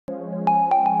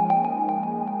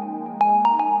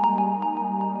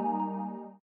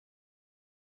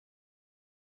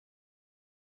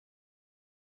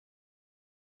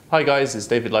Hi guys, it's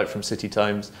David Light from City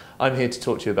Times. I'm here to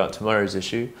talk to you about tomorrow's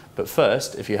issue. But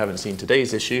first, if you haven't seen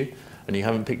today's issue and you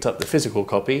haven't picked up the physical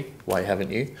copy, why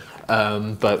haven't you?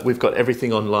 But we've got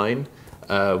everything online.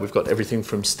 We've got everything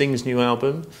from Sting's new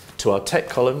album to our tech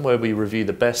column where we review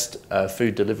the best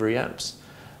food delivery apps,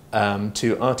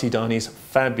 to Artie Darney's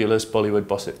fabulous Bollywood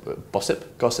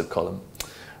gossip column.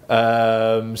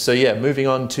 So yeah, moving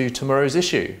on to tomorrow's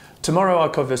issue. Tomorrow our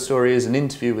cover story is an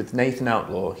interview with Nathan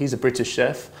Outlaw. He's a British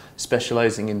chef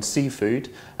specialising in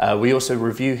seafood. We also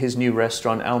review his new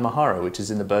restaurant Al Mahara, which is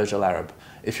in the Burj Al Arab.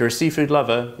 If you're a seafood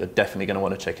lover, you're definitely going to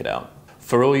want to check it out.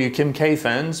 For all you Kim K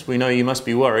fans, we know you must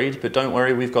be worried, but don't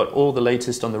worry, we've got all the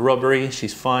latest on the robbery.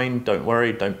 She's fine, don't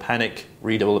worry, don't panic,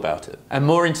 read all about it. And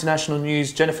more international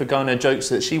news, Jennifer Garner jokes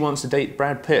that she wants to date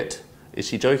Brad Pitt. Is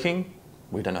she joking?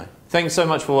 We don't know. Thanks so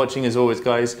much for watching as always,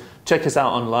 guys. Check us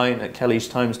out online at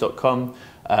khaleejtimes.com.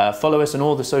 Follow us on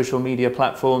all the social media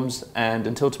platforms, and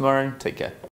until tomorrow, take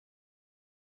care.